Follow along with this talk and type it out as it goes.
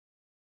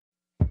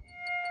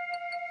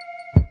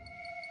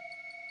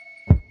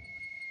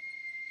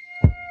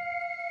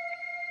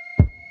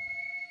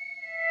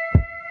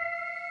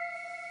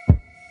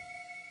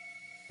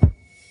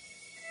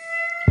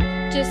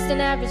just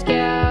an average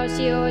girl,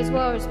 she always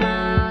wore a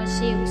smile.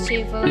 She was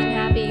cheerful and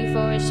happy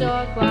for a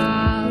short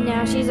while.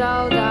 Now she's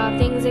older,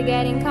 things are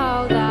getting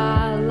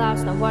colder.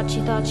 Life's not what she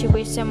thought, she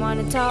wished someone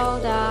had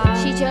told her.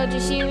 She told you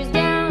she was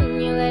down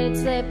and you let it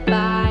slip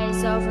by.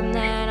 So from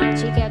then on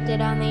she kept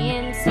it on the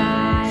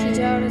inside.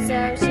 She told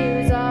herself she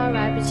was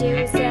alright, but she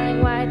was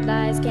telling white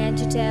lies. Can't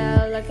you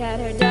tell? Look at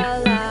her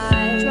dull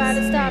eyes. Tried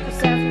to stop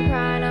herself from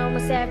crying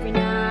almost every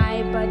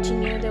night, but she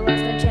knew there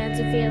was no chance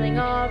of feeling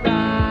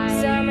alright.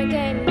 Summer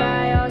came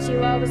by, all she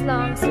wore was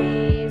long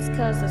sleeves,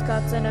 cause those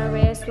cuts on her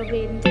wrist were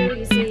bleeding through,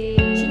 you see.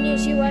 She knew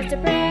she was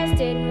depressed,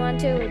 didn't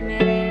want to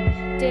admit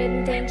it.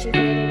 Didn't think she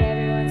fitted,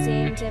 everyone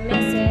seemed to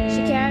miss it.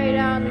 She carried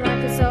on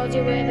like a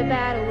soldier with a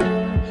battle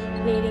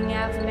wound, bleeding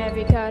out from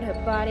every cut her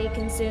body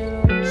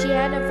consumed. She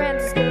had no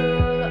friends at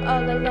school,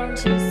 all alone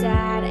she was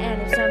sad,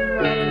 and if someone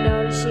were to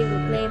notice she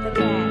would blame the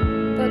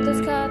cat. But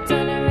those cuts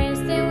on her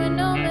wrist, they were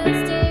no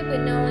mistake, but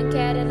no one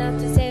cared enough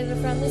to save her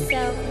from the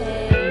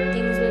self-hate.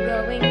 Things were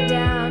going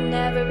down,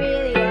 never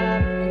really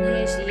up, and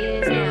here she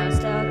is now,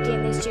 stuck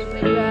in this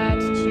stupid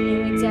rut. She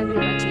knew exactly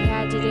what she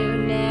had to do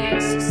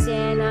next. She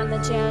sat on the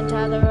chair and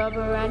tied the rope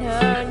around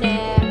her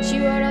neck. She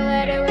wrote a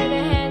letter with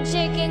her hand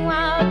shaking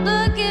wild.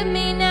 Look at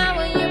me now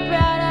when you're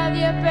proud of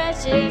your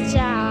precious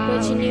child.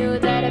 But she knew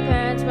that her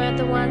parents weren't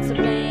the ones to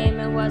blame.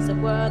 It was the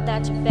world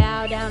that should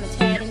bow down its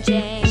head in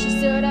shame. She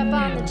stood up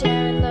on the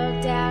chair and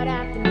looked out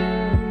at the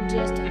moon,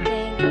 just to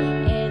think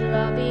it'll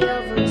all be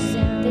over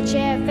soon. The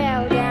chair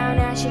fell down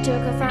as she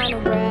took her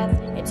final breath.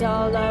 It's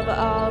all over,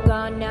 all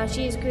gone, now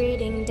she's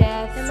greeting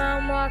death. Her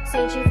mom walks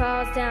in, she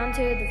falls down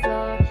to the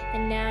floor,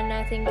 and now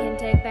nothing can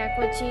take back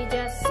what she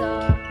just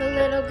saw. The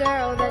little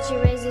girl that she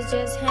raised is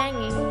just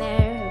hanging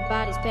there. Her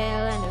body's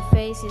pale and her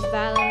face is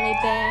violently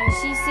bare.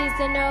 She sees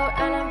the note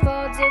and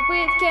unfolds it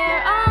with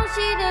care. All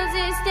she does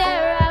is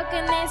stare, how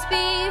can this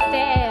be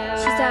fair?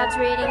 She starts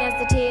reading as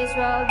the tears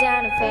roll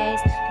down her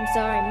face. I'm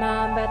sorry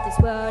mom, but this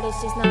world is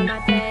just not my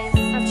place.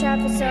 I've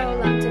tried for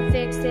so long to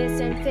fix this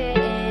and fit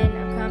in.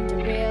 I've come to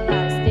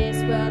realize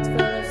this world's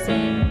full of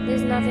sin.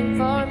 There's nothing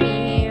for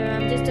me here,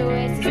 I'm just a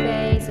waste of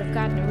space. I've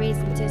got no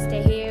reason to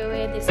stay here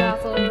with this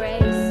awful race.